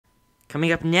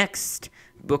Coming up next,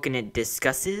 Bookin It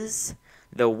discusses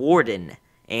the Warden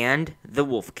and the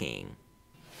Wolf King.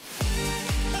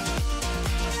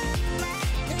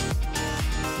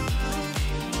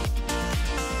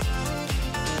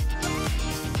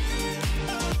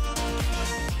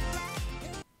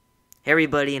 Hey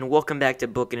everybody, and welcome back to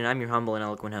Bookin It. I'm your humble and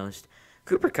eloquent host,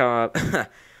 Cooper Cobb.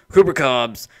 Cooper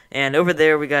Cobbs. And over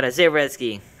there we got Isaiah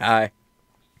Redsky. Hi.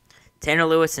 Tanner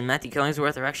Lewis and Matthew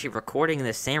Killingsworth are actually recording in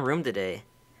the same room today.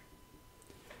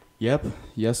 Yep.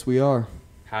 Yes, we are.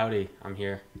 Howdy, I'm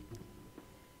here.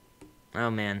 Oh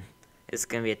man, it's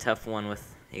gonna be a tough one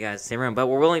with you guys in the same room, but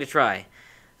we're willing to try.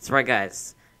 That's right,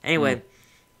 guys. Anyway,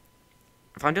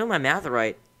 if I'm doing my math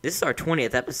right, this is our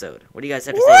 20th episode. What do you guys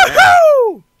have to say to that?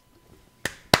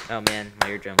 Oh man, my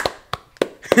eardrum.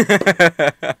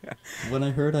 When I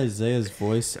heard Isaiah's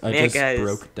voice, I Man, just guys.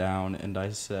 broke down and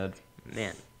I said,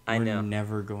 Man, I we're know.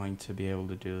 never going to be able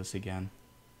to do this again.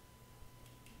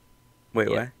 Wait,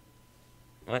 Yeah.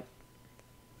 what? What?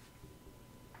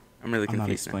 I'm really I'm not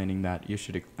confused now. explaining that. You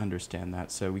should understand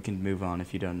that, so we can move on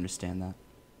if you don't understand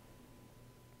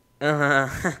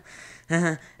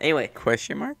that. Anyway,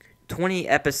 Question mark? 20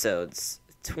 episodes.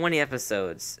 20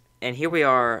 episodes. And here we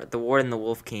are, the Warden and the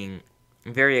Wolf King.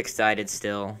 I'm very excited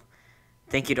still.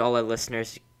 Thank you to all our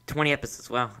listeners. 20 episodes.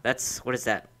 Wow, what is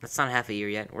that? That's not half a year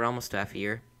yet. We're almost to half a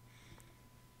year.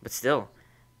 But still,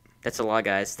 that's a lot,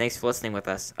 guys. Thanks for listening with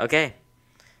us. Okay.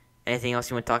 Anything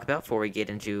else you want to talk about before we get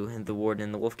into the Warden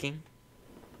and the Wolf King?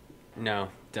 No,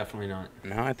 definitely not.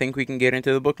 No, I think we can get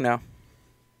into the book now.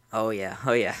 Oh, yeah.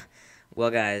 Oh, yeah. Well,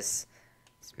 guys,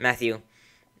 Matthew,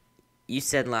 you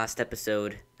said last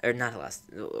episode, or not last,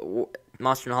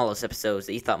 Monster in the Hollows episodes,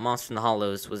 that you thought Monster in the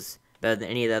Hollows was better than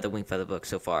any of the other Wingfeather books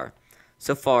so far.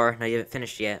 So far, now you haven't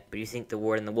finished yet, but you think the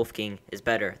Warden and the Wolf King is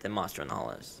better than Monster in the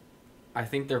Hollows. I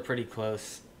think they're pretty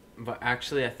close, but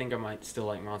actually I think I might still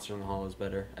like Monster in the Hollows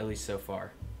better, at least so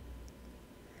far.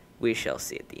 We shall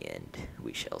see at the end.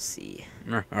 We shall see.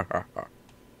 That's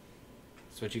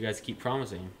what you guys keep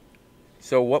promising.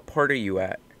 So what part are you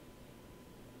at?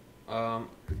 I'm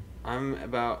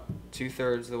about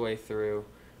 2/3 of the way through.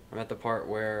 I'm at the part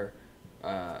where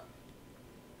I'm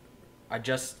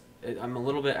a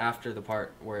little bit after the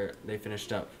part where they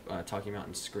finished up talking about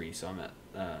in Scree, so I'm at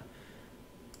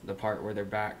the part where they're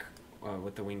back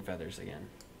with the wing feathers again.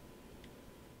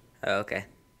 Oh, okay.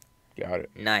 Got it.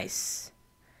 Nice.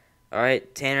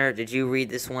 Alright, Tanner, did you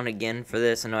read this one again for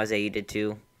this? I know Isaiah, you did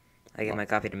too. I gave my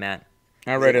copy to Matt.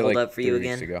 I Does read it it hold like up for you 3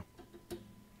 again? weeks ago.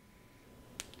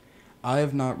 I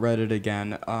have not read it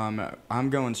again.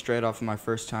 I'm going straight off of my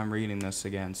first time reading this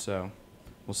again, so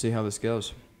we'll see how this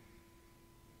goes.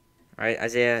 Alright,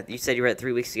 Isaiah, you said you read it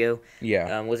 3 weeks ago.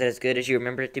 Yeah. Was it as good as you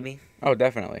remember it to be? Oh,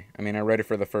 definitely. I mean, I read it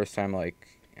for the first time like,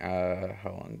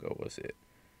 how long ago was it?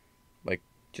 Like,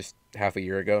 just half a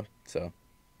year ago, so,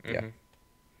 yeah. Mhm.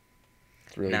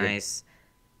 It's really Nice.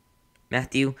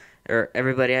 Matthew, or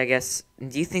everybody, I guess,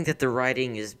 do you think that the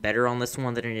writing is better on this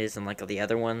one than it is in, like, the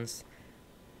other ones?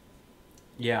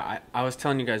 Yeah, I was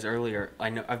telling you guys earlier,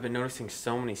 I've been noticing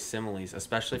so many similes,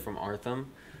 especially from Artham,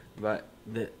 but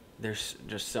there's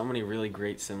just so many really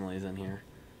great similes in here.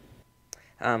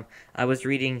 I was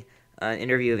reading an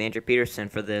interview of Andrew Peterson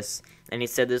for this, and he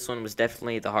said this one was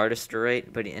definitely the hardest to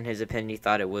write, but in his opinion, he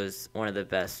thought it was one of the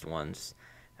best ones.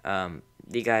 Can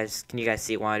you guys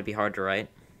see why it'd be hard to write?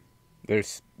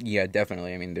 Yeah,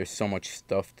 definitely. I mean, there's so much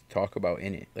stuff to talk about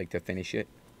in it, like to finish it.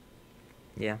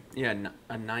 Yeah. Yeah,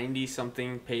 a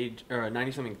 90-something page, or a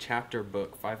 90-something chapter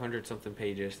book, 500-something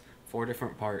pages, 4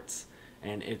 different parts,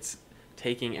 and it's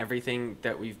taking everything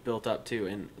that we've built up to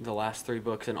in the last 3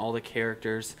 books and all the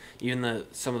characters, even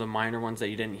some of the minor ones that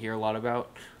you didn't hear a lot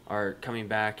about, are coming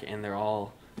back, and they're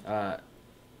all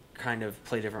kind of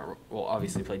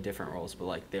obviously play different roles, but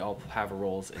like they all have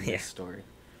roles in Yeah. this story.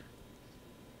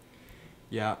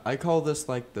 Yeah, I call this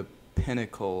like the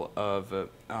pinnacle of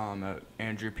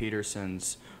Andrew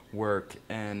Peterson's work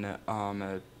in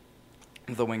the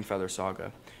Wingfeather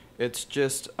Saga. It's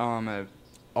just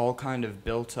all kind of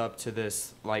built up to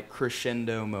this like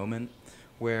crescendo moment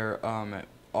where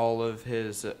all of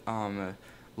his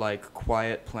like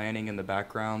quiet planning in the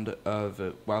background of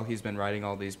while he's been writing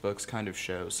all these books kind of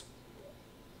shows.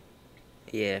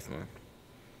 Yeah, definitely.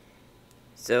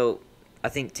 So, I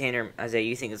think, Tanner, Isaiah,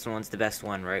 you think this one's the best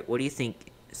one, right? What do you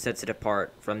think sets it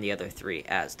apart from the other 3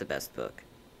 as the best book?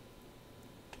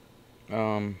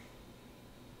 Ooh.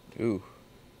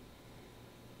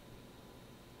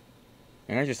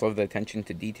 And I just love the attention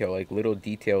to detail. Like, little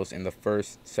details in the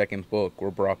first, second book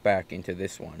were brought back into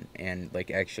this one. And,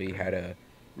 like, actually had a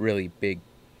really big,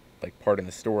 like, part in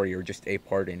the story or just a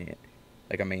part in it.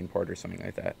 Like, a main part or something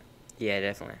like that. Yeah,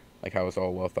 definitely. Like how it's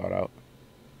all well thought out.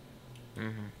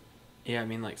 Mm-hmm. Yeah, I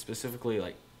mean, like, specifically,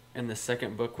 like, in the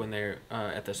second book when they're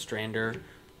at the Strander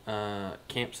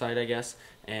campsite, I guess,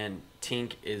 and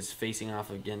Tink is facing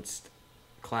off against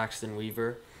Claxton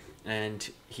Weaver, and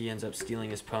he ends up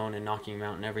stealing his pwn and knocking him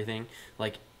out and everything.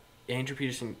 Like, Andrew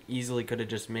Peterson easily could have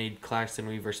just made Claxton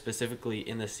Weaver specifically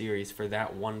in the series for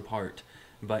that one part,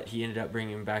 but he ended up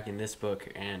bringing him back in this book,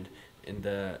 and in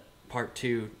the part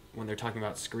 2, when they're talking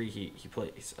about Scree, he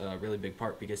plays a really big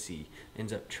part because he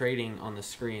ends up trading on the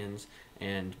Screens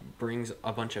and brings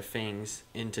a bunch of Fangs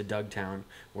into Dugtown,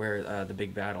 where the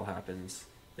big battle happens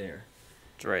there.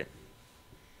 That's right.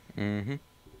 Mm-hmm.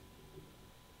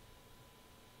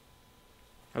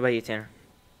 How about you, Tanner?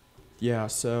 Yeah,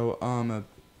 so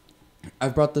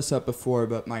I've brought this up before,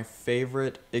 but my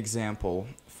favorite example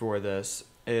for this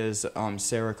is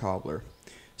Sarah Cobbler.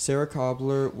 Sarah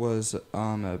Cobbler was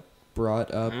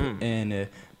brought up in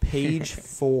page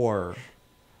 4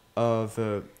 of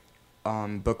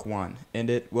book 1, and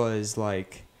it was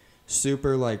like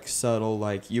super like subtle,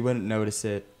 like you wouldn't notice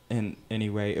it in any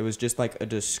way. It was just like a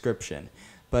description,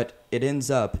 but it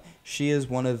ends up she is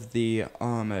one of the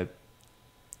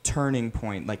turning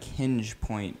point, like hinge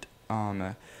point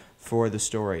for the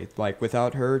story. Like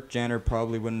without her, Janner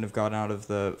probably wouldn't have gotten out of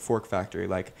the Fork Factory.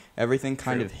 Like everything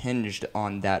kind of hinged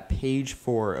on that page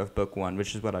 4 of book 1,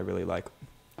 which is what I really like.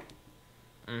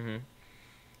 Mm-hmm.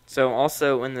 So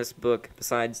also in this book,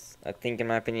 besides I think in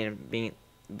my opinion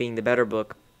being the better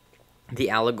book,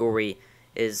 the allegory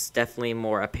is definitely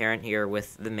more apparent here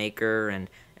with the Maker and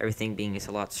everything being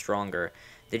a lot stronger.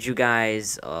 Did you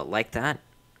guys like that?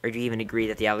 Or do you even agree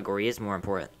that the allegory is more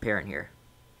apparent here?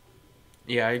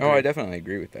 Yeah, I agree. Oh, I definitely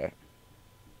agree with that.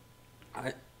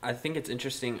 I think it's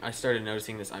interesting. I started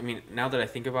noticing this. I mean, now that I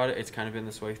think about it, it's kind of been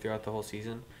this way throughout the whole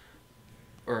season.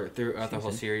 Or throughout the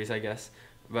whole series, I guess.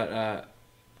 But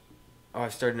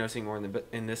I've started noticing more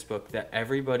in this book that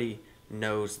everybody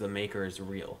knows the Maker is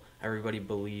real. Everybody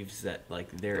believes that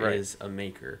like there is a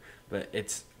Maker. But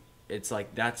it's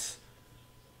like that's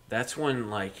when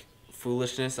like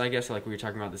foolishness, I guess, like we were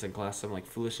talking about this in class, some like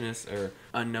foolishness or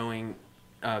unknowing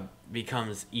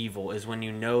becomes evil, is when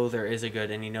you know there is a good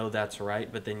and you know that's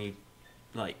right, but then you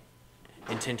like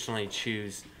intentionally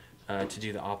choose to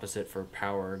do the opposite for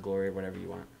power or glory or whatever you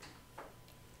want.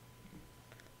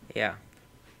 Yeah.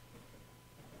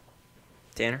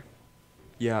 Tanner?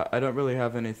 Yeah, I don't really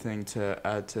have anything to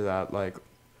add to that. Like,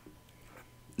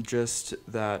 just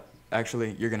that.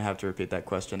 Actually, you're gonna have to repeat that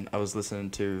question. I was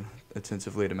listening too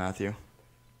attentively to Matthew.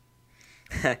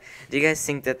 Do you guys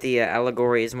think that the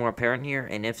allegory is more apparent here?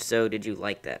 And if so, did you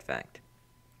like that fact?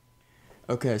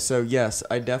 Okay, so yes,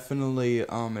 I definitely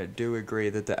do agree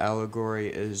that the allegory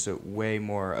is way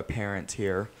more apparent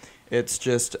here. It's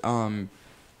just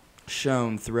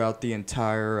shown throughout the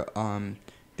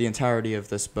entirety of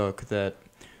this book that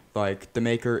like the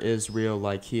Maker is real,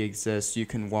 like he exists. You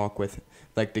can walk with,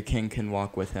 like the king can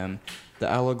walk with him. The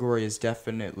allegory is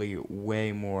definitely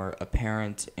way more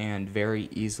apparent and very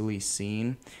easily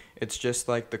seen. It's just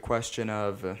like the question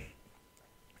of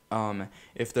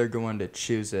if they're going to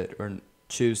choose it or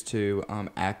choose to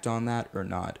act on that or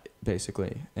not,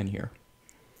 basically, in here.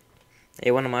 Hey,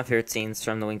 one of my favorite scenes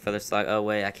from the Wingfeather Saga. Oh,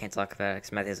 wait, I can't talk about it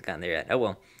because Matthew hasn't gotten there yet. Oh,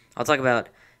 well. I'll talk about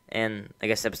in, I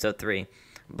guess, episode 3.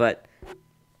 But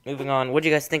moving on, what do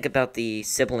you guys think about the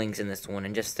siblings in this one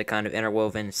and just the kind of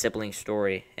interwoven sibling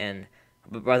story and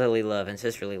brotherly love and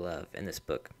sisterly love in this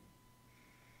book?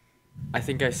 I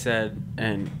think I said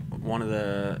in one of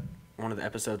the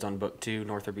episodes on book 2,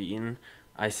 Northrop Eaton,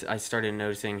 I started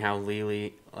noticing how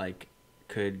Lily like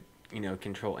could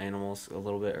control animals a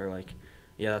little bit, or like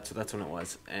that's when it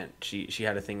was, and she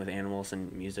had a thing with animals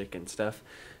and music and stuff,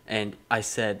 and I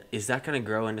said, is that gonna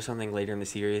grow into something later in the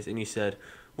series? And you said,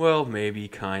 well, maybe,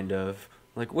 kind of.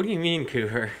 Like, what do you mean,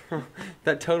 Cooper?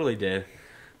 That totally did.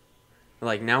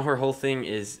 Like, now her whole thing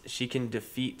is she can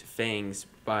defeat Fangs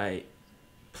by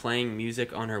playing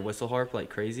music on her whistle harp like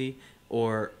crazy,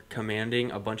 or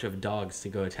commanding a bunch of dogs to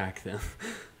go attack them.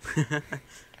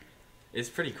 It's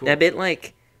pretty cool. A bit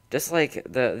like, just like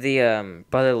the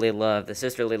brotherly love, the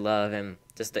sisterly love, and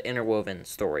just the interwoven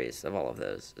stories of all of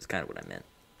those is kind of what I meant.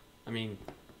 I mean,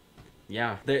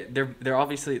 yeah, they're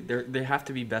obviously they have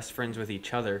to be best friends with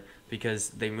each other because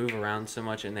they move around so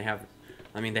much, and they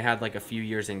had like a few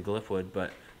years in Glipwood,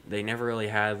 but they never really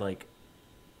had like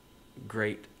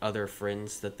great other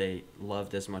friends that they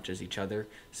loved as much as each other.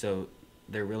 So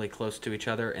they're really close to each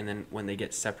other, and then when they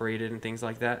get separated and things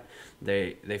like that,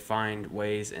 they find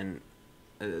ways, and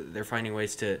they're finding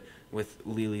ways to, with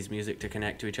Lily's music, to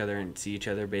connect to each other and see each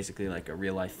other, basically like a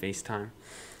real life FaceTime.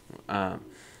 And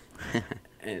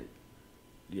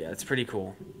yeah, it's pretty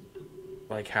cool.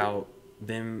 Like how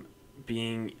them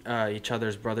being each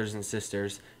other's brothers and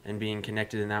sisters and being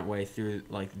connected in that way through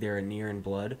like their near and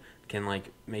blood can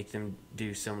like make them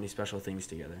do so many special things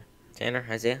together. Tanner,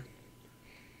 Isaiah?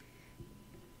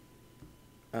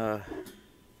 I'm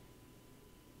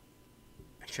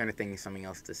trying to think of something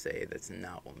else to say that's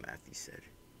not what Matthew said.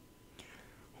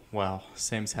 Wow,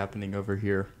 same's happening over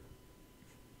here.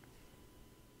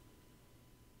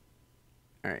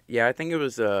 All right. Yeah, I think it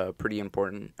was pretty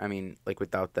important. I mean, like,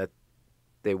 without that,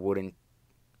 they wouldn't.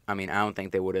 I mean, I don't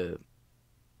think they would have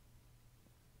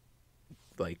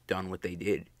like done what they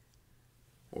did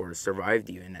or survived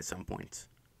even at some points,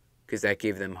 because that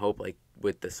gave them hope. Like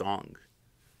with the song,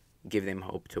 give them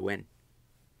hope to win,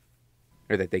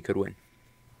 or that they could win,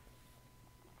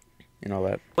 and all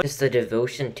that. What's the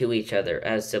devotion to each other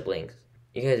as siblings?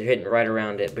 You guys are hitting right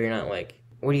around it, but you're not like...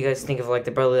 What do you guys think of, like, the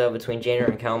brotherly love between Janer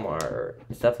and Kalmar, or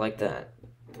stuff like that?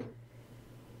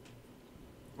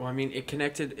 Well, I mean, it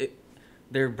connected it.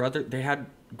 Their brother, they had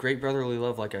great brotherly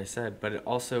love, like I said, but it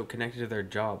also connected to their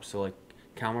job. So, like,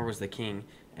 Kalmar was the king,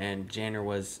 and Janer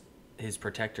was his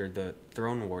protector, the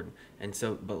throne warden. And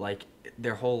so, but like,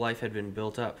 their whole life had been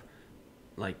built up,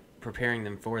 like, preparing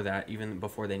them for that. Even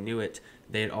before they knew it,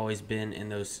 they had always been in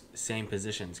those same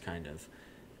positions, kind of.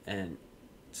 And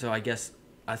so, I guess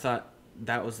I thought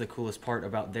that was the coolest part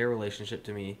about their relationship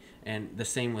to me, and the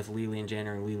same with Lily and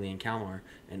Janer and Lily and Kalmar,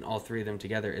 and all three of them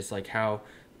together is like how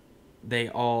they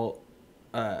all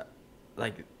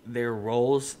like their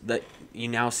roles that you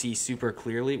now see super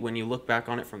clearly when you look back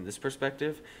on it from this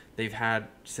perspective, they've had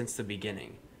since the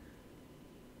beginning.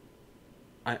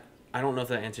 I don't know if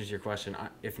that answers your question.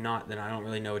 If not, then I don't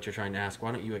really know what you're trying to ask.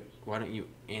 Why don't you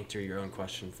answer your own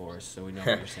question for us so we know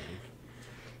what you're saying?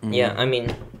 Yeah, I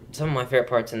mean, some of my favorite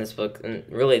parts in this book, and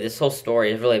really this whole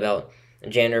story is really about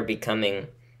Janer becoming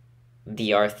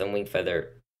the Arth and Wingfeather,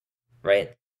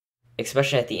 right?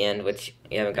 Especially at the end, which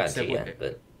you haven't gotten to yet,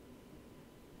 but...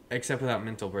 Except without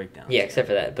mental breakdowns. Yeah, except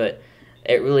for that, but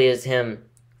it really is him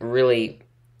really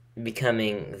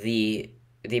becoming the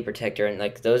protector, and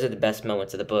like those are the best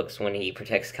moments of the books when he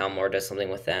protects Kalmar, does something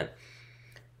with that,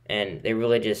 and they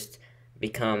really just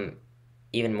become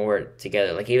even more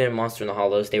together. Like even in Monster in the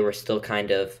Hollows, they were still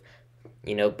kind of,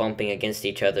 bumping against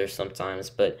each other sometimes,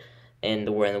 but in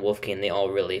the War and the Wolf King, they all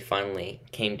really finally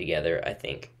came together, I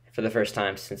think, for the first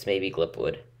time since maybe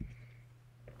Glipwood.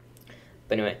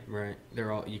 But anyway. Right.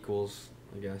 They're all equals,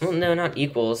 I guess. Well, no, not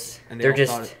equals. And They're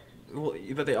just...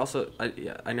 but they also...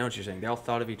 I know what you're saying. They all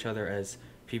thought of each other as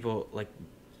people, like,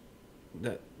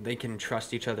 that they can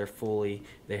trust each other fully.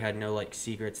 They had no, like,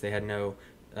 secrets. They had no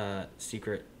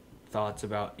secret thoughts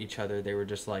about each other. They were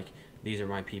just like, these are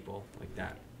my people, like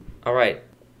that. All right.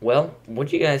 Well, what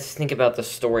do you guys think about the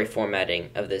story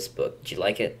formatting of this book? Did you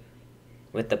like it?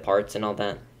 With the parts and all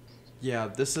that? Yeah,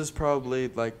 this is probably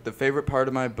like the favorite part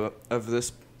of my book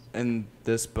in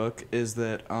this book is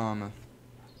that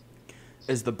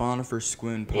is the Bonifer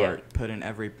swoon part put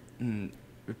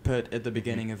at the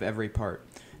beginning of every part.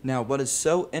 Now, what is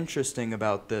so interesting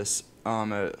about this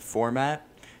format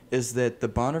is that the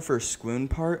Bonifer swoon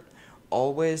part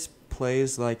always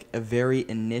plays like a very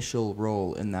initial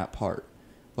role in that part.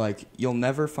 Like you'll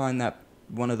never find that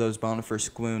one of those Bonifer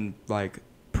swoon like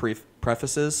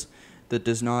prefaces that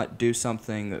does not do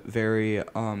something very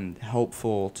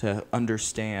helpful to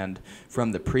understand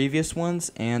from the previous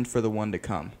ones and for the one to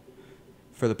come,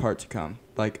 for the part to come.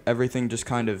 Like everything just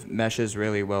kind of meshes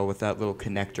really well with that little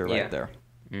connector right there.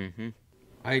 Mm-hmm.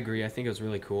 I agree. I think it was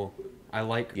really cool. I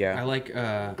like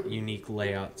unique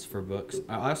layouts for books.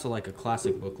 I also like a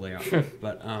classic book layout.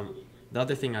 But the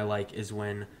other thing I like is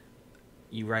when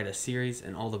you write a series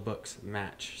and all the books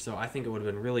match. So I think it would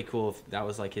have been really cool if that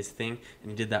was like his thing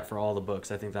and he did that for all the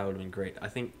books. I think that would have been great. I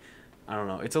don't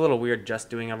know. It's a little weird just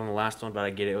doing it on the last one, but I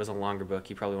get it. It was a longer book.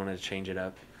 He probably wanted to change it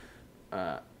up.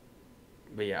 But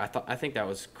yeah, I think that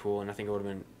was cool, and I think it would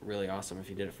have been really awesome if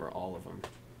he did it for all of them.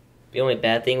 The only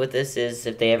bad thing with this is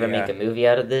if they ever make a movie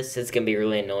out of this, it's going to be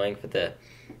really annoying for the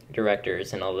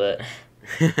directors and all that.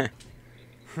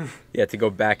 Yeah, to go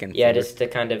back and forth. Just to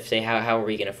kind of say, how are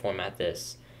we going to format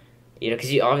this?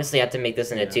 Because you obviously have to make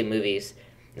this into 2 movies.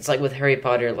 It's like with Harry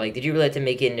Potter, like, did you really have to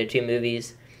make it into 2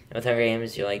 movies? And with Hunger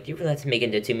Games, you're like, do you really have to make it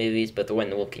into 2 movies? But the War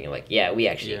and the Wolf King, you're like, we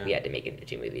had to make it into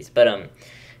 2 movies. But,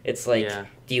 it's like,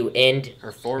 do you end...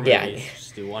 Or 4 movies,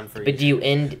 just do 1 for each. But do you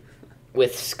end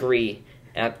with Scree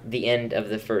at the end of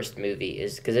the first movie?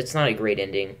 Because it's not a great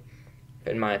ending,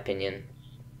 in my opinion.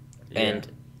 And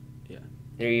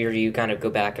you kind of go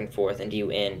back and forth, and do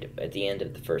you end at the end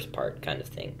of the first part kind of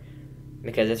thing?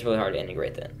 Because it's really hard to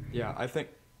integrate that. Yeah, I think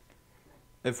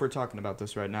if we're talking about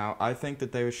this right now, I think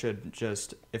that they should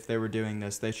just, if they were doing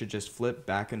this, they should just flip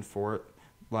back and forth,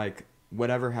 like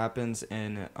whatever happens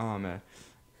in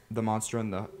the monster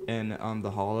in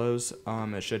the hollows,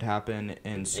 it should happen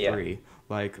in Spree.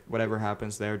 Like whatever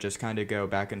happens there, just kind of go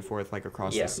back and forth like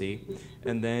across the sea,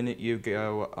 and then you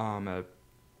go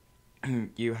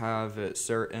you have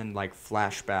certain like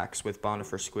flashbacks with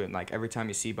Bonifer Squoon. Like every time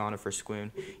you see Bonifer Squoon,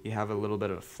 you have a little bit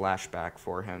of a flashback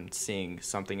for him seeing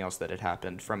something else that had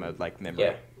happened from a like memory.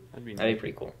 Yeah, That'd be that'd be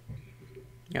pretty cool.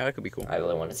 Yeah, that could be cool. I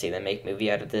really want to see them make movie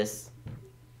out of this.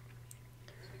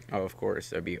 Oh, of course,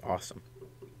 that'd be awesome.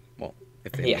 Well,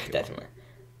 if they Yeah, make it definitely.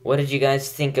 What did you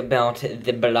guys think about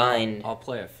the blind? I'll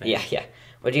play a fan. Yeah.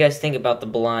 What do you guys think about the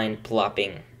blind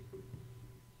plopping?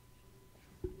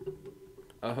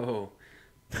 Oh,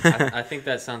 I think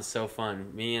that sounds so fun.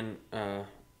 Me and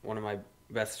one of my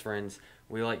best friends,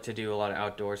 we like to do a lot of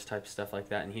outdoors type stuff like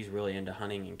that, and he's really into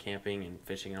hunting and camping and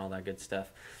fishing and all that good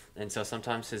stuff. And so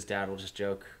sometimes his dad will just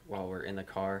joke while we're in the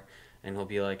car, and he'll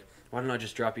be like, "Why don't I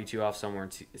just drop you two off somewhere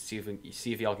and see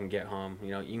if y'all can get home? You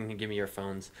know, you can give me your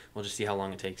phones. We'll just see how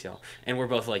long it takes y'all." And we're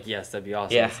both like, "Yes, that'd be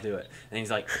awesome. Yeah. Let's do it." And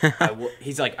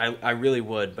he's like, I really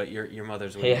would, but your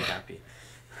mother's wouldn't be happy."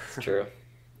 It's true.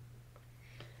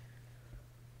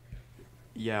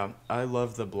 Yeah, I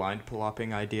love the blind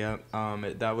plopping idea.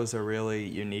 That was a really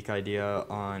unique idea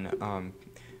on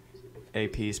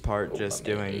AP's part, just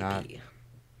doing that.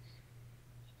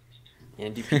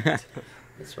 Andy Pete.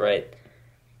 That's right.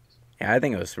 Yeah, I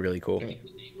think it was really cool.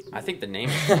 I think the name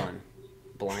is fun.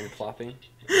 Blind plopping.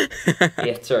 Yeah,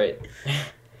 that's right.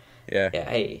 Yeah. Yeah,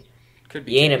 hey. Could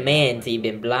be You ain't a taken man that till way. you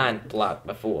been blind plopped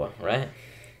before, right?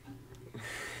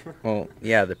 Well,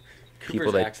 yeah, the people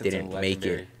Cooper's that accents are didn't make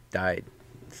legendary. it died.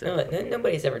 So. No,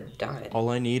 nobody's ever died. All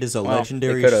I need is a Well, they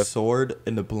legendary could've. sword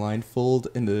and a blindfold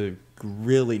and a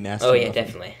really nasty Oh, yeah, muffin.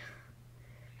 definitely.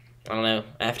 I don't know.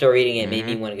 After reading it, it made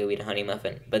me Mm-hmm. want to go eat a honey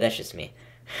muffin, but that's just me.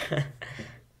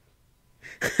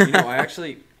 You know,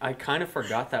 I kind of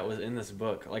forgot that was in this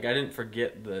book. Like, I didn't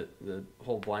forget the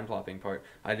whole blind plopping part.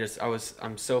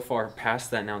 I'm so far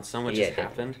past that now, and so much Yeah, has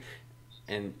happened,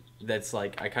 and that's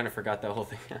like, I kind of forgot that whole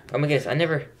thing. Oh my goodness, I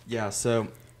never... Yeah, so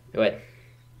Go ahead.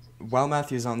 while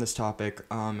Matthew's on this topic,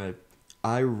 the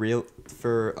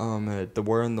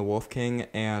War in the Wolf King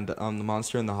and the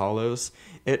Monster in the Hollows,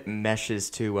 it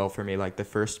meshes too well for me. Like the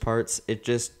first parts, it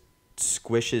just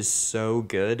squishes so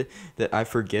good that I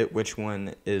forget which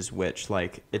one is which.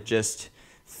 Like it just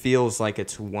feels like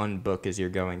it's one book as you're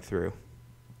going through.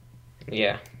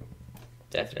 Yeah,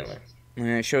 definitely. And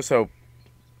it shows how,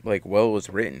 like, well it was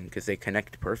written because they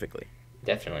connect perfectly.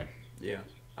 Definitely. Yeah,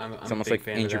 I'm It's a almost big like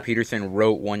fan of Andrew that. Peterson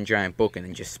wrote one giant book and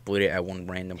then just split it at one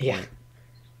random point. Yeah.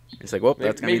 It's like, well,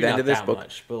 that's gonna be Maybe the end not of this that book.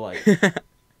 much, but like,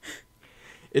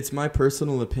 It's my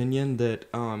personal opinion that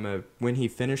when he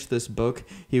finished this book,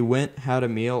 he went, had a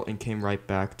meal, and came right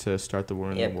back to start the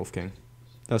War in Yep. the Wolf King.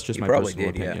 That's just He my probably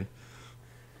personal did, yeah. opinion.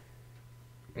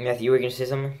 Matthew, you were going to say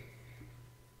something?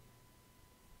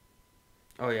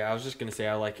 oh yeah, I was just gonna say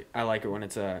I like it when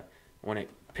it's when it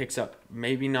picks up,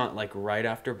 maybe not like right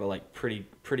after, but like pretty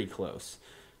close,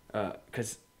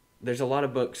 because there's a lot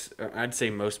of books, or I'd say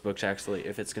most books actually,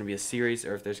 if it's going to be a series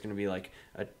or if there's going to be like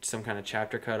some kind of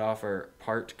chapter cut off or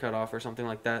part cut off or something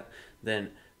like that, then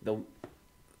the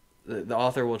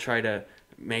author will try to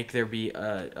make there be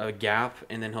a gap,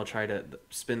 and then he'll try to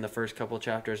spend the first couple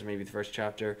chapters, maybe the first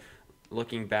chapter,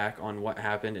 looking back on what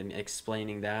happened and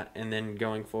explaining that, and then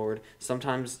going forward.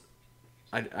 Sometimes,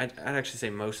 I'd actually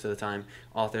say most of the time,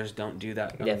 authors don't do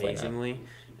that Definitely not. amazingly,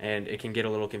 and it can get a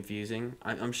little confusing.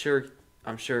 I'm sure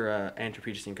Andrew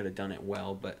Peterson could have done it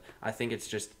well, but I think it's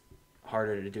just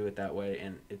harder to do it that way,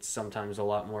 and it's sometimes a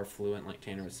lot more fluent, like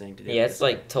Tanner was saying, to do Yeah, it. it's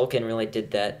like Tolkien really did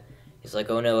that. He's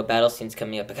like, oh no, a battle scene's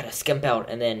coming up. I gotta skimp out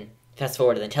and then fast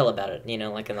forward and then tell about it,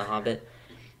 like in The Hobbit.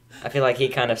 I feel like he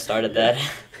kind of started that.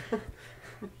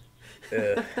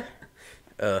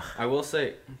 I will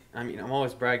say, I mean, I'm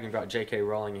always bragging about J.K.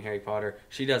 Rowling and Harry Potter.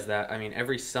 She does that. I mean,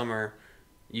 every summer,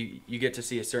 you get to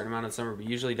see a certain amount of the summer, but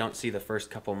you usually don't see the first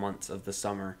couple months of the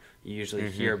summer. You usually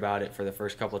hear about it for the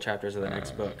first couple chapters of the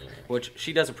next book, which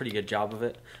she does a pretty good job of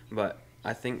it. But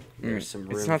I think there's some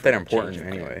room. It's not for that important change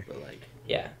in there, anyway. but like,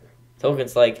 Yeah.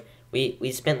 Tolkien's like,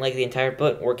 we spent like the entire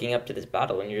book working up to this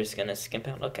battle and you're just gonna skimp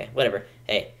out? Okay, whatever.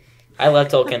 Hey, I love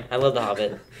Tolkien. I love The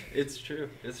Hobbit. it's true.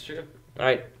 It's true.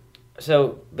 Alright,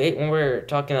 so when we're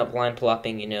talking about blind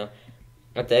plopping,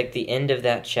 at the end of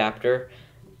that chapter,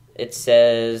 it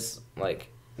says, like,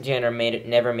 Janner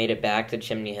never made it back to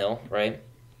Chimney Hill, right?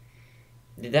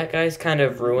 Did that guy's kind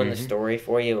of ruin the story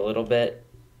for you a little bit?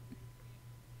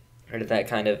 Or did that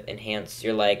kind of enhance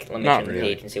your, like, let me Not turn the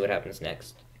really. page and see what happens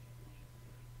next?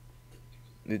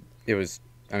 It was,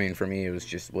 I mean, for me, it was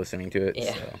just listening to it.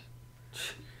 Yeah. So.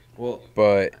 Well,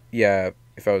 But yeah,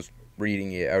 if I was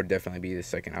reading it, I would definitely be the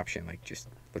second option. Like,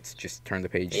 let's just turn the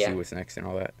page, Yeah. see what's next, and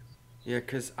all that. yeah,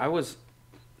 because I was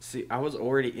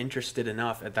already interested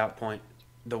enough at that point,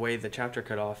 the way the chapter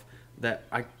cut off, that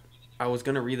I was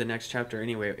gonna read the next chapter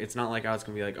anyway. It's not like I was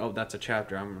gonna be like, oh, that's a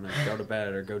chapter, I'm gonna go to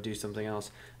bed or go do something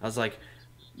else. I was like,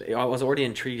 I was already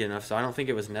intrigued enough, so I don't think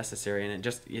it was necessary, and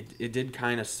it did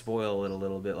kind of spoil it a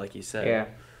little bit, like you said. Yeah.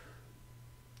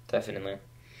 Definitely.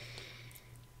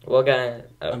 Well, guy,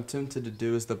 I'm tempted to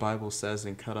do as the Bible says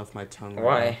and cut off my tongue.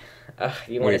 why?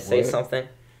 You want to Wait, say what? something?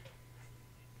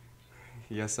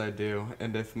 Yes, I do.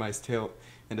 And if my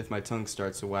tongue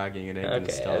starts wagging, it ain't gonna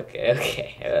Okay, stop.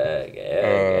 okay.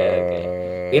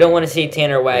 We don't want to see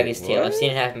Tanner wag Wait, his tail. I've what?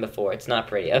 seen it happen before. It's not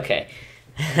pretty. Okay.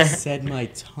 I said my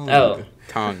tongue. Oh.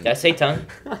 Tongue. Did I say tongue?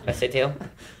 Did I say tail?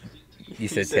 You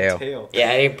said tail.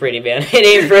 Yeah, it ain't pretty, man. It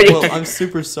ain't pretty. Well, I'm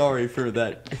super sorry for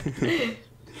that.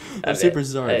 I'm super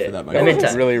sorry for that, I Michael. meant That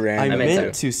was tongue. really I random. meant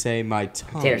meant to say my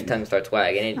tongue. Tanner's tongue starts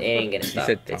wagging. It ain't gonna stop.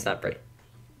 said It's tongue. not pretty.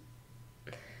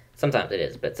 Sometimes it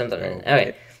is, but sometimes it isn't. Oh,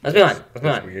 Okay, let's move on. Let's move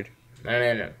That's on. weird.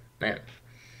 No.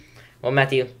 Well,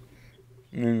 Matthew,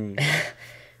 Mm.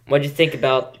 what'd you think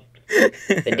about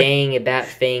the dang bat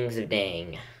fangs of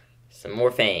dang? Some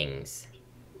more fangs.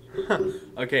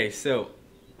 Okay, so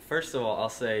first of all, I'll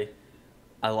say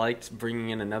I liked bringing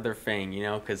in another Fang,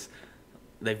 because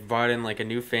they've brought in like a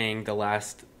new Fang the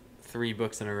last 3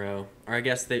 books in a row. Or I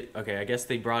guess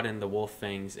they brought in the Wolf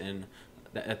Fangs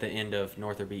at the end of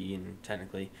North or Be Eaten,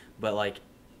 technically. But like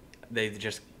they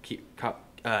just keep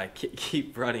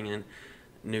bringing in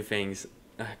new Fangs.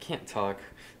 I can't talk.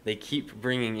 They keep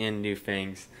bringing in new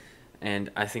Fangs,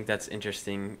 and I think that's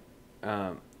interesting.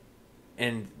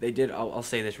 And they did. I'll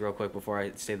say this real quick before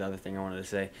I say the other thing I wanted to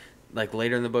say. Like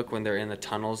later in the book, when they're in the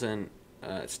tunnels and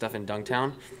stuff in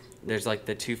Dunktown, there's like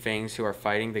the 2 Fangs who are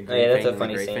fighting, the Green that's Fang a and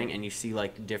funny the Gray scene. Fang, and you see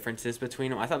like differences between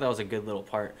them. I thought that was a good little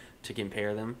part to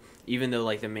compare them, even though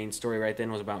like the main story right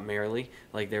then was about Merrily.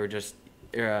 Like they were just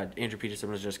Andrew Peterson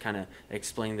was just kind of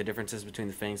explaining the differences between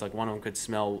the Fangs. Like one of them could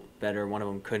smell better, one of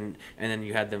them couldn't, and then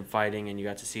you had them fighting, and you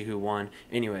got to see who won.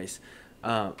 Anyways.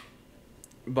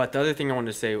 But the other thing I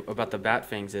wanted to say about the Bat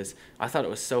Fangs is I thought it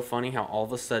was so funny how all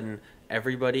of a sudden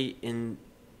everybody in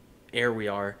Air We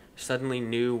Are suddenly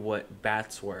knew what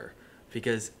bats were.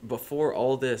 Because before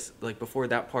all this, like before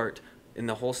that part in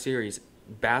the whole series,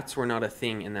 bats were not a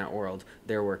thing in that world.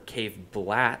 There were cave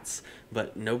blats,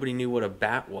 but nobody knew what a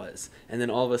bat was. And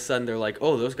then all of a sudden they're like,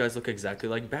 oh, those guys look exactly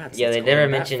like bats. Yeah, Let's they call them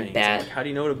never Bat mentioned Fangs." bat. I'm like, how do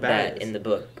you know what a bat is? In the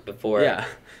book before. Yeah.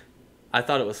 I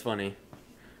thought it was funny.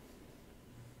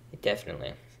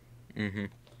 Definitely. Mm-hmm.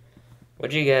 What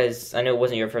do you guys? I know it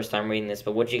wasn't your first time reading this,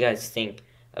 but what do you guys think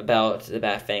about the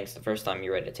Bat Fangs the first time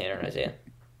you read it, Tanner and Isaiah?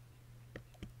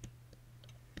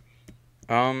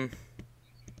 I don't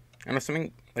know,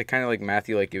 something like kind of like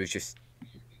Matthew. Like it was just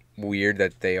weird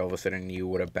that they all of a sudden knew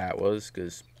what a bat was,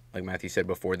 because like Matthew said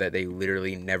before, that they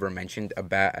literally never mentioned a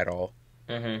bat at all.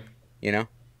 Mm-hmm. You know.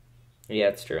 Yeah,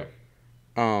 it's true.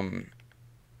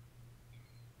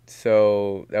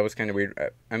 So that was kind of weird.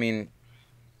 I mean,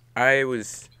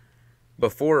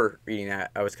 before reading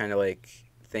that, I was kind of like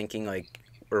thinking like,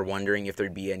 or wondering if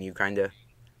there'd be a new kind of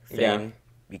Fang, Yeah.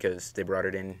 because they brought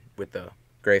it in with the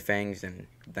Gray Fangs, and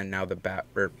then now the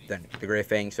Gray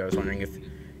Fangs. So I was wondering if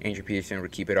Andrew Peterson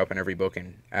would keep it up in every book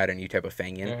and add a new type of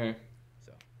Fang in. Mm-hmm.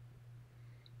 So.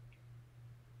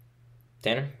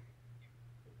 Tanner?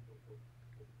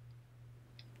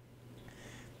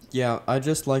 Yeah, I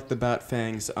just like the Bat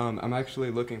Fangs. I'm actually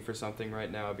looking for something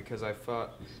right now because I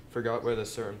forgot where the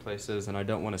certain place is, and I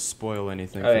don't want to spoil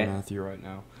anything Okay. for Matthew right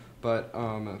now. But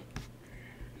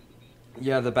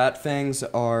yeah, the Bat Fangs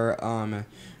are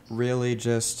really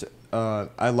just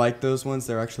I like those ones.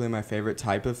 They're actually my favorite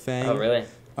type of Fang. Oh, really?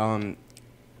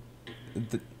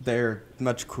 They're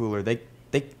much cooler.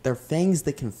 They're fangs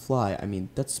that can fly. I mean,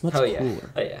 that's much Oh, yeah.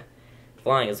 cooler. Oh, yeah.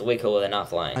 Flying is way cooler than not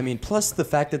flying. I mean, plus the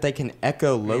fact that they can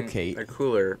echolocate. They're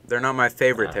cooler. They're not my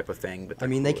favorite type of Fang, but I they're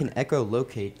mean, they cooler. can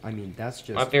echolocate. I mean, that's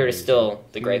just. My favorite is amazing. still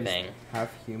the Gray Humans Fang. Have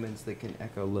humans that can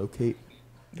echolocate.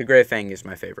 The Gray Fang is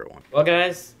my favorite one. Well,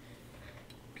 guys,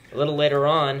 a little later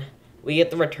on, we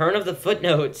get the return of the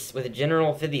footnotes with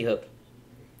General Fibbyhoop.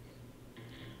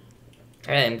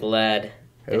 I am glad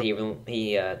that he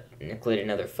included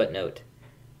another footnote.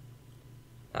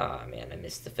 Ah, man, I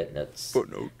missed the footnotes.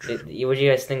 Footnote. What do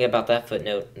you guys think about that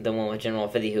footnote? The one with General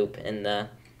Fibbyhoop in the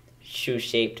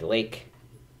shoe-shaped lake.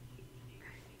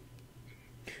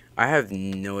 I have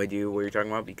no idea what you're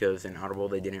talking about because in Audible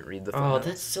they didn't read the Oh, footnotes.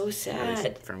 that's so At least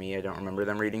sad. for me, I don't remember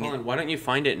them reading it. Colin, why don't you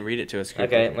find it and read it to us? Cooper?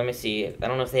 Okay, let me see. I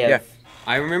don't know if they have. Yeah.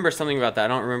 I remember something about that. I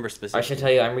don't remember I specifically. should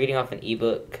tell you, I'm reading off an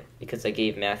ebook because I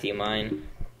gave Matthew mine,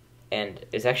 and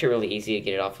it's actually really easy to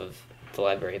get it off of the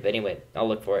library. But anyway, I'll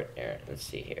look for it. Here, let's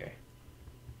see here.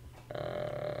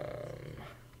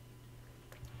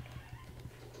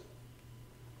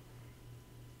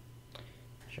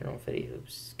 Journal of Fitty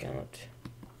Hoops Scout.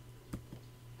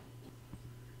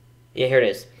 Yeah, here it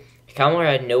is. Kamlar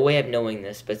had no way of knowing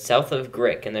this, but south of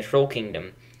Grick in the Troll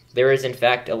Kingdom, there is in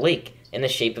fact a lake in the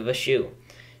shape of a shoe.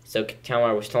 So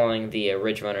Kamlar was telling the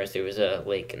Ridge Runners there was a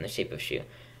lake in the shape of a shoe,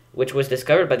 which was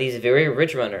discovered by these very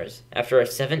Ridge Runners after a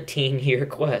 17-year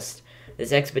quest.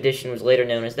 This expedition was later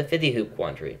known as the Fithy Hoop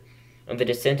Quandary, and the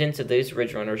descendants of those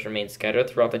Ridge Runners remain scattered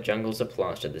throughout the jungles of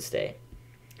Planche to this day.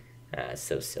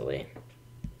 So silly.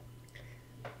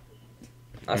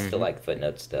 I still like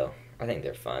footnotes, though. I think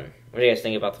they're fun. What do you guys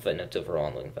think about the footnotes overall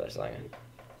in Wingfeather Saga?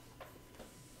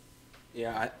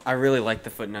 Yeah, I really like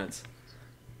the footnotes.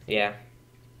 Yeah.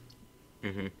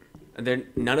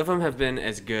 None of them have been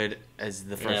as good as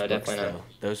the first No, books, definitely though.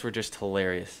 not. Those were just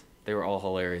hilarious. They were all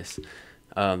hilarious.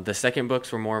 The second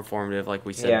books were more informative, like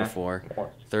we said before.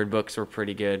 More. Third books were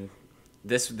pretty good.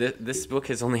 This book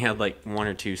has only had like one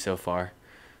or two so far.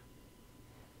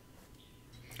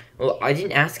 Well, I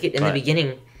didn't ask it in the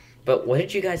beginning, but what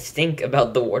did you guys think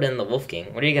about the Warden and the Wolf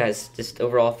King? What are you guys just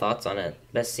overall thoughts on it?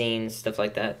 Best scenes, stuff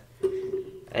like that.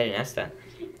 I didn't ask that.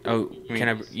 Oh,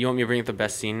 you want me to bring up the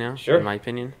best scene now? Sure. In my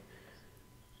opinion.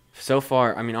 So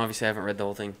far, I mean, obviously I haven't read the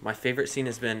whole thing. My favorite scene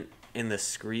has been in the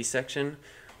Scree section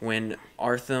when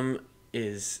Artham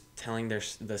is telling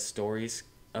the stories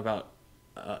about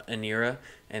Anira,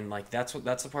 and like that's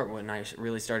the part when I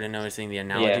really started noticing the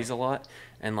analogies a lot,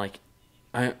 and like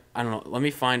I don't know. Let me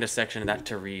find a section of that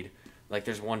to read. Like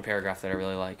there's one paragraph that I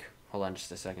really like. Hold on just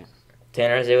a second.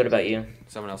 Tanner, what about you?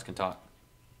 Someone else can talk.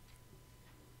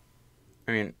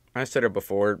 I mean, I said it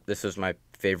before. This is my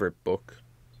favorite book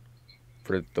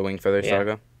for the Wingfeather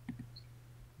Saga.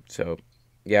 So,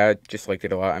 yeah, I just liked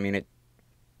it a lot. I mean, it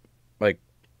like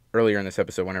earlier in this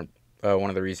episode, one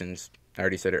of the reasons I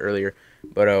already said it earlier,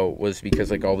 but was because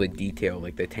like all the detail,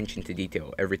 like the attention to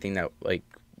detail, everything that like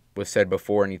was said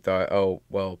before, and you thought, oh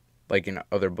well, like in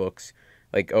other books,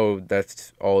 like oh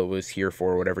that's all it was here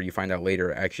for, or whatever. You find out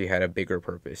later, it actually had a bigger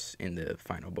purpose in the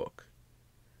final book.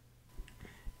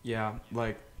 Yeah,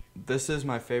 like, this is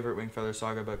my favorite Wingfeather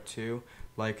Saga book, too.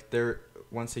 Like,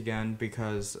 once again,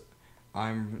 because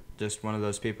I'm just one of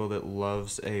those people that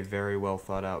loves a very well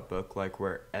thought out book, like,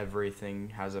 where everything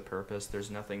has a purpose.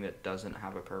 There's nothing that doesn't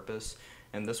have a purpose.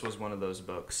 And this was one of those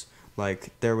books.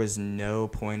 Like, there was no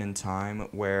point in time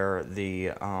where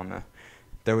there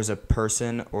was a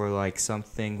person or, like,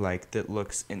 something, like, that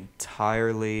looks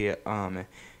entirely,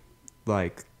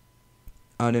 like,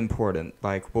 unimportant.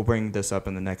 Like, we'll bring this up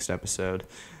in the next episode,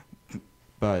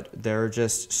 but there are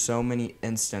just so many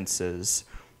instances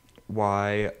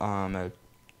why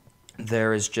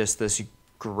there is just this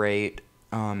great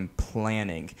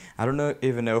planning. I don't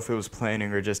even know if it was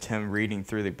planning or just him reading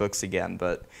through the books again,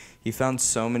 but he found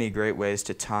so many great ways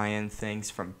to tie in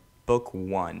things from book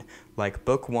one. Like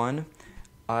book one,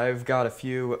 I've got a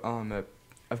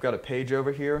page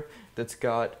over here that's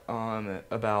got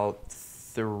about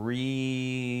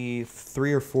three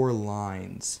or four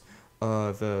lines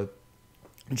of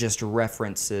just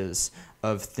references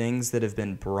of things that have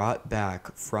been brought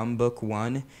back from book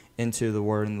one into the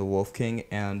Warden and the Wolf King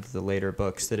and the later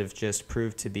books that have just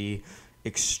proved to be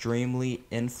extremely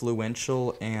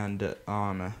influential and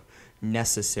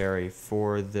necessary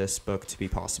for this book to be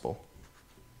possible.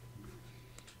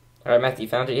 All right, Matthew, you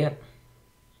found it yet?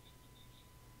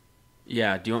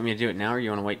 Yeah, do you want me to do it now, or you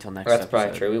want to wait till next That's episode?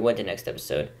 probably true. We went to next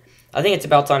episode. I think it's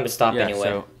about time to stop anyway.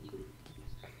 So,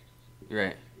 you're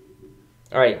right.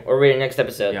 All right, we're reading next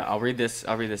episode. Yeah, I'll read this.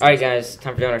 All right, guys,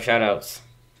 time for donor shoutouts.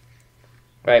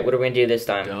 All right, what are we gonna do this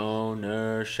time?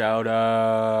 Donor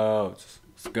shoutouts.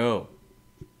 Let's go.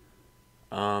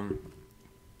 What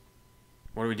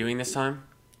are we doing this time?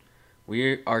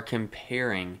 We are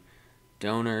comparing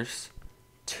donors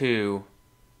to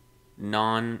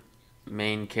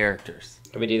non-main characters.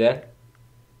 Can we do that?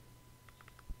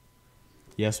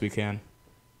 Yes, we can.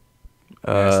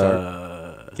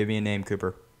 Start. Give me a name,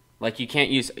 Cooper. Like you can't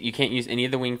use any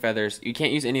of the wing feathers. You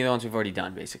can't use any of the ones we've already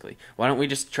done. Basically, why don't we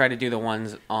just try to do the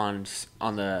ones on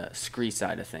the Scree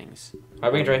side of things? All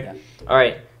right, we can try. All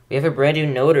right, we have a brand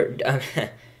new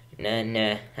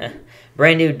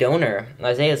brand new donor.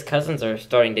 Isaiah's cousins are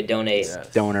starting to donate. Yes.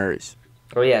 Donors.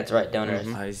 Oh yeah, that's right. Donors.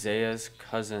 Mhm. Isaiah's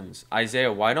cousins.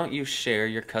 Isaiah, why don't you share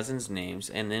your cousins' names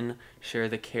and then share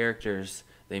the characters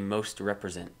they most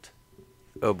represent?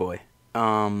 Oh boy.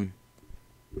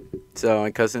 So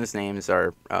my cousins' names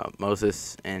are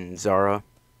Moses and Zara.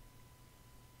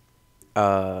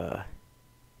 I'm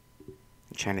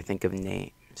trying to think of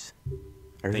names.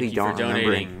 I really Thank you don't for remember.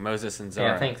 donating, Moses and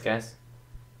Zara. Yeah, thanks guys.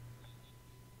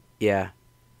 Yeah,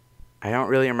 I don't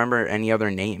really remember any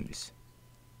other names.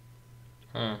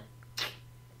 Hmm.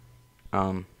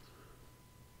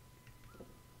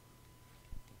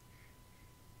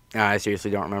 I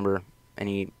seriously don't remember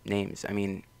any names. I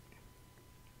mean,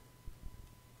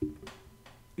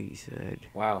 we said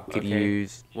Wow. could Okay.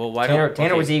 use. Well, why Tanner, don't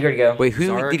Tanner okay, was eager to go. Wait, who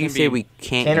Zara did you can say be- we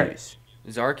can't Tanner. use?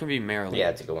 Zara can be Marilyn. Yeah,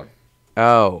 it's a good one.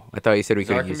 Oh, I thought you said we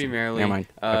Zara could can use be him. Marilyn. Never mind.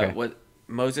 Okay. What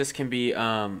Moses can be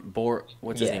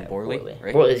what's his name? Borley,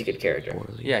 right? Borley's a good character.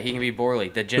 Borley. Yeah, he can be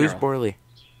Borley, the general. Who's Borley?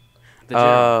 The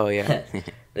general. Oh yeah.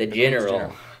 The General.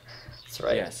 general. That's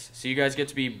right. Yes. So you guys get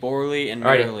to be Borley and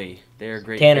Alrighty. Marilyn. They're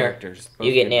great Tanner, characters. you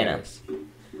Both get good Nana. guys.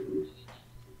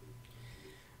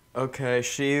 Okay,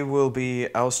 she will be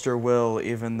Ouster Will,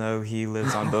 even though he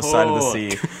lives on both sides of the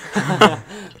sea.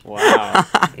 Wow.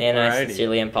 And I Alrighty.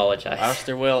 sincerely apologize.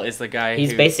 Ouster Will is the guy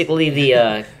He's who... basically the,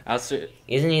 Ouster...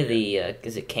 isn't he the,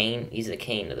 is it Cain? He's the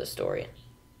Cain of the story.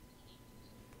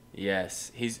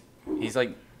 Yes. He's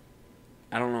like...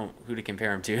 I don't know who to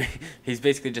compare him to. He's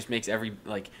basically just makes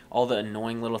all the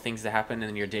annoying little things that happen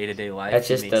in your day-to-day life. That's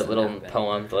he just makes a them little happen.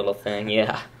 poem, little thing,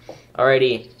 yeah.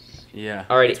 Alrighty, Yeah.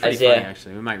 Alrighty, It's pretty Isaiah. funny,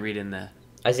 actually. We might read in the...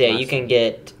 Isaiah, Last you can one.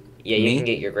 get, you Me? can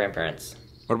get your grandparents.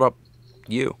 What about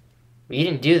you? You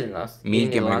didn't do the last. Me you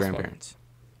to didn't get do the my last one. grandparents.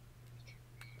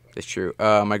 That's true.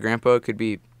 My grandpa could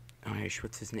be. Oh gosh,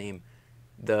 what's his name?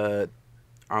 The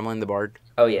Armlin the Bard.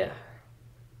 Oh yeah.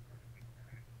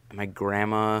 My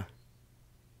grandma.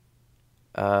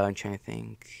 I'm trying to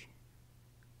think.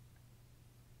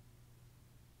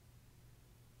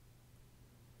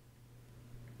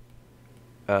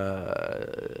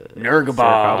 Nurgle Sarah Yeah,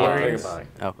 Cowboy? think about it.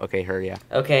 Oh, okay, her, yeah.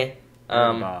 Okay.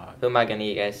 Nurgle. Who am I gonna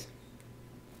get, guys?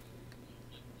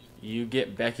 You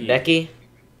get Becky. Becky.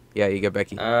 Yeah, you get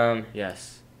Becky.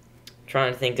 Yes.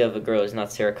 Trying to think of a girl who's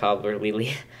not Sarah Cobbler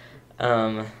Lily.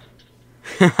 What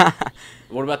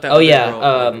about that Oh, other yeah,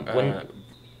 girl?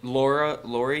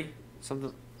 Lori?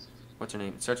 Something... What's her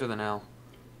name? It starts with an L.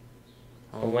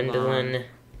 Hold on. Wendelin.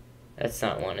 That's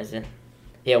not one, is it?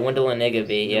 Yeah, Wendelin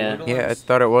Igby. Yeah. Wendelin- Yeah, I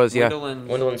thought it was, yeah.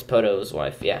 Wendelin's Poto's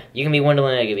wife. Yeah. You can be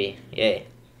Wendelin Igby. Yay.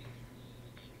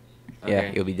 Yeah,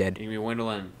 Okay. you'll be dead. You can be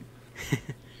Wendelin.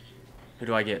 Who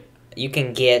do I get? You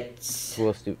can get. Who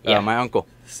else do? Yeah. My uncle.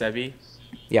 Sebi?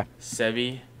 Yeah.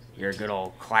 Sebi, you're a good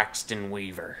old Claxton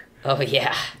Weaver. Oh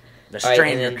yeah. The All right,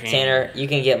 Stranger and then King. Tanner, you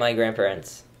can get my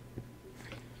grandparents.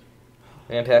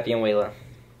 Grandpappy and Wayla.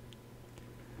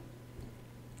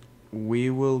 We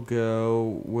will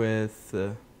go with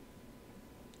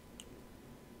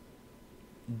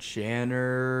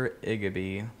Janner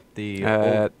Igby,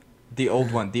 the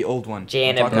old one. I'm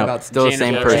Janiber. talking No, about still the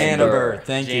same Janiber. person. Janiber.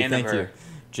 Thank you. Janiber.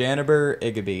 Janiber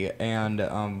Igby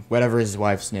and whatever his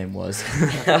wife's name was.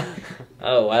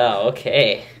 Oh wow.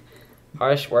 Okay.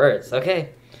 Harsh words. Okay.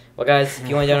 Well, guys, if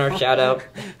you want to donate a shout out,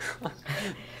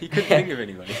 He couldn't think of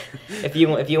anybody. if you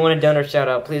want to donate a shout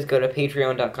out, please go to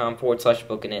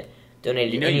patreon.com/bookinit. Donate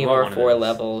You to know any you of want our one of 4 those.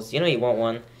 levels. You know you want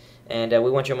one, and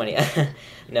we want your money.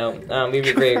 No, we'd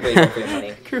be grateful for your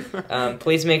money.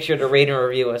 Please make sure to rate and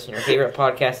review us on your favorite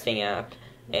podcasting app.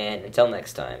 And until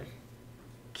next time.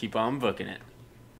 Keep on booking it.